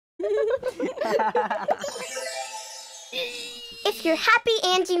If you're happy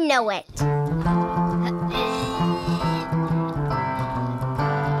and you know it.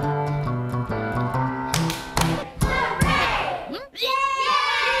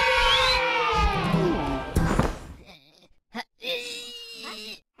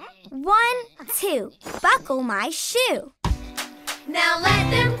 One, two, buckle my shoe. Now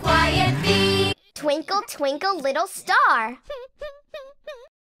let them quiet be. Twinkle, twinkle, little star.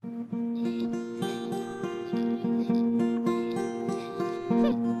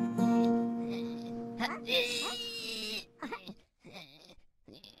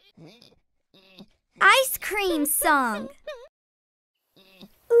 Ice cream song.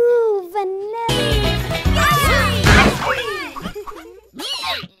 Ooh, vanilla. Ice cream!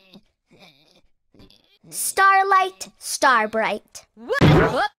 Starlight, star bright.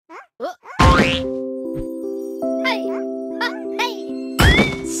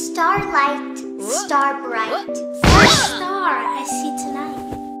 Starlight, star bright. First star I see tonight.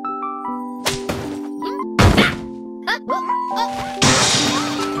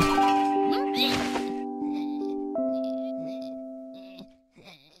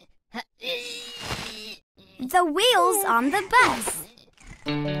 The wheels on the bus.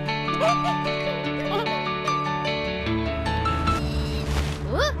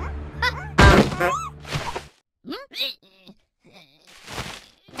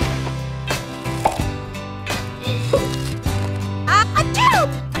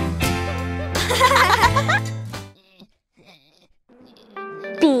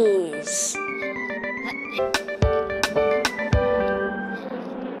 Bees.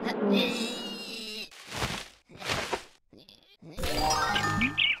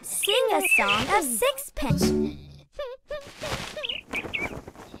 Sing a song of sixpence.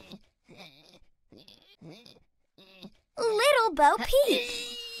 Little Bo Peep.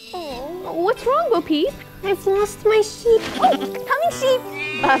 Oh, what's wrong, Bo Peep? I've lost my sheep. Oh, coming sheep.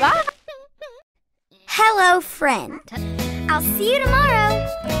 Bye-bye. Hello, friend. I'll see you tomorrow.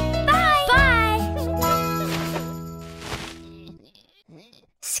 Bye. Bye.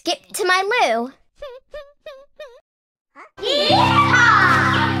 Skip to my loo.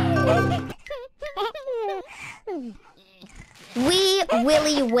 Yeehaw! Wee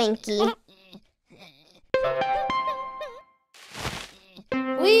Willie Winky.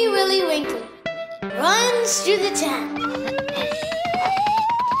 Wee Willie Winky runs through the town.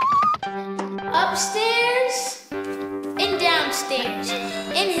 Upstairs and downstairs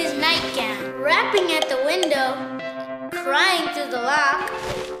in his nightgown, rapping at the window, crying through the lock.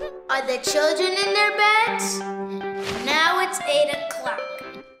 Are the children in their beds? Now it's 8 o'clock.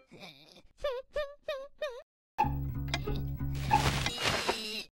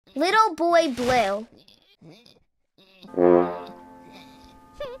 Little Boy Blue.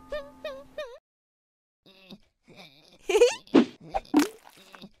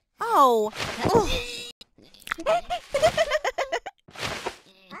 Oh.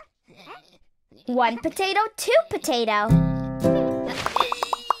 One potato, two potato.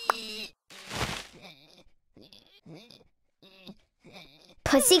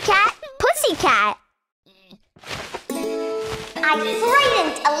 Pussycat, pussycat. I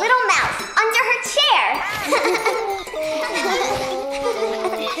frightened a little mouse under her chair.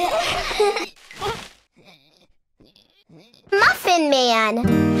 Muffin Man.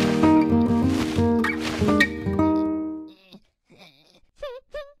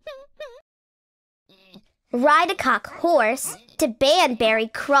 Ride a cock horse to Banbury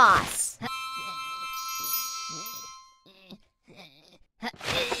Cross.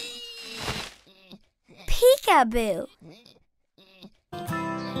 Peekaboo.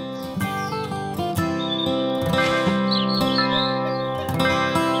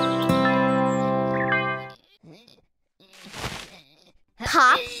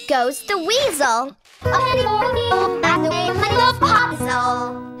 Pop goes the weasel. I love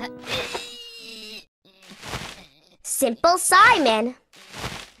Popsicle. Simple Simon.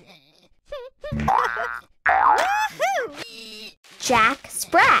 Jack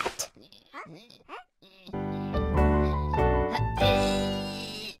Sprat.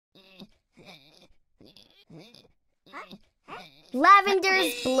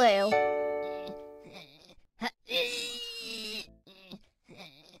 Lavender's blue.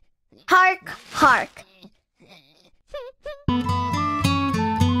 Hark, hark.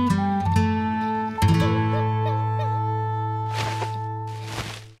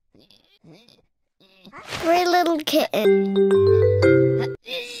 Three little kittens.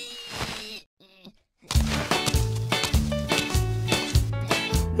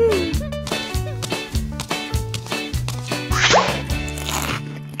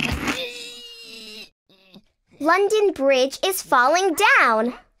 London Bridge is falling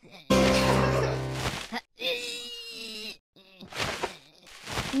down.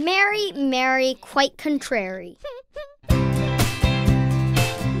 Mary, Mary, quite contrary.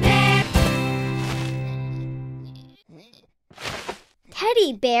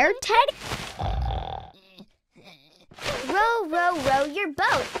 Teddy bear, Teddy. Row, row, row your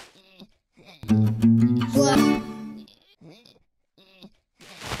boat.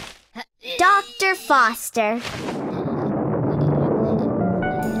 Dr. Foster.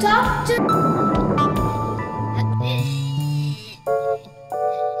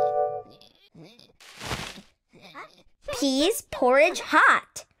 Peas porridge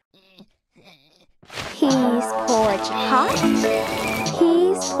hot. Peas porridge hot.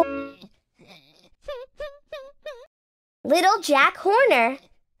 Peas Little Jack Horner.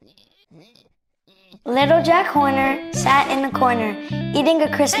 Little Jack Horner sat in the corner, eating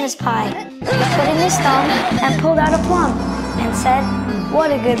a Christmas pie. He put in his thumb and pulled out a plum, and said, "What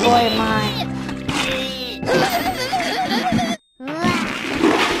a good boy am I."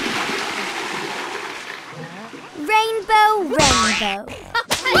 Rainbow, rainbow.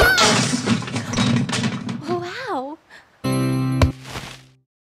 Wow.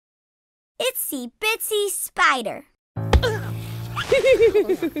 Itsy bitsy spider.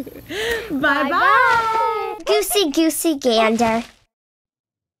 Bye-bye. Goosey, goosey gander.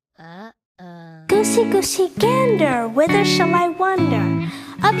 Goosey, goosey gander, whither shall I wander?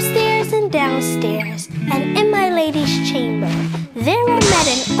 Upstairs and downstairs, and in my lady's chamber. There I met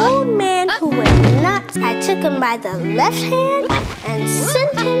an old man who went nuts. I took him by the left hand and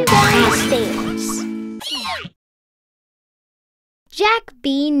sent him down the stairs. Jack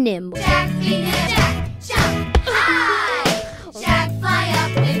be nimble. Jack be a Jack, jump high. Jack fly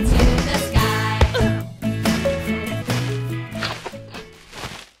up into the sky.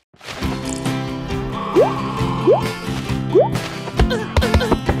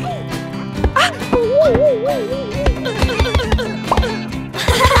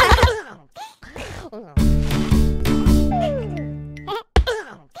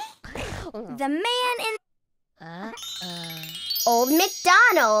 The man in Old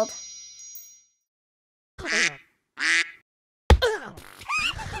MacDonald.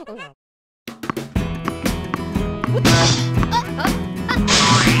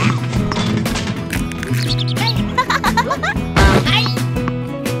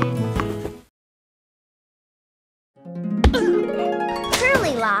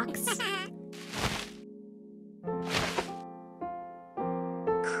 Curly Locks.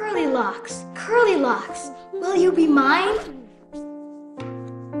 Curly Locks, Curly Locks, will you be mine?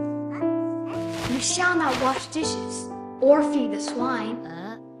 You shall not wash dishes or feed the swine,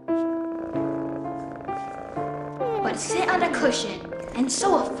 but sit on a cushion and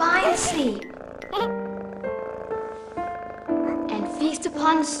sew a fine sleeve, and feast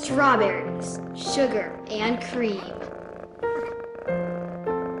upon strawberries, sugar, and cream.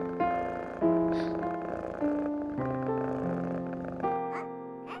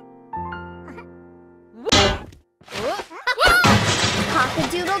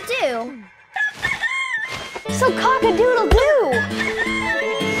 Cock-a-doodle-doo. So cock-a-doodle-doo.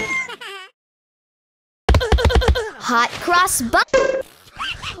 Hot cross bun.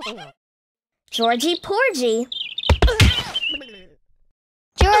 Georgie Porgy.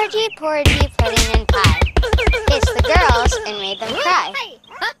 Georgie Porgy pudding and pie. Kissed the girls and made them cry.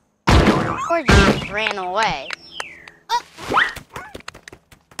 Porgy ran away.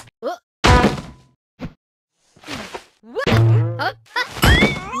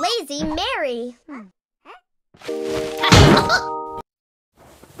 Lazy Mary.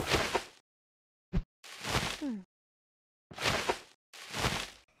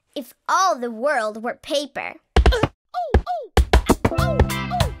 If all the world were paper.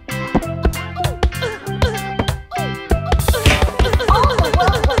 All the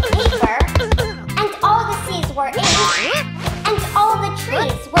world were paper, and all the seas were ink, and all the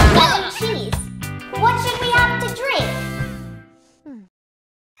trees were bread and cheese, what should we have to drink?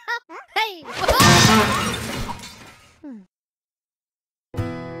 Hey!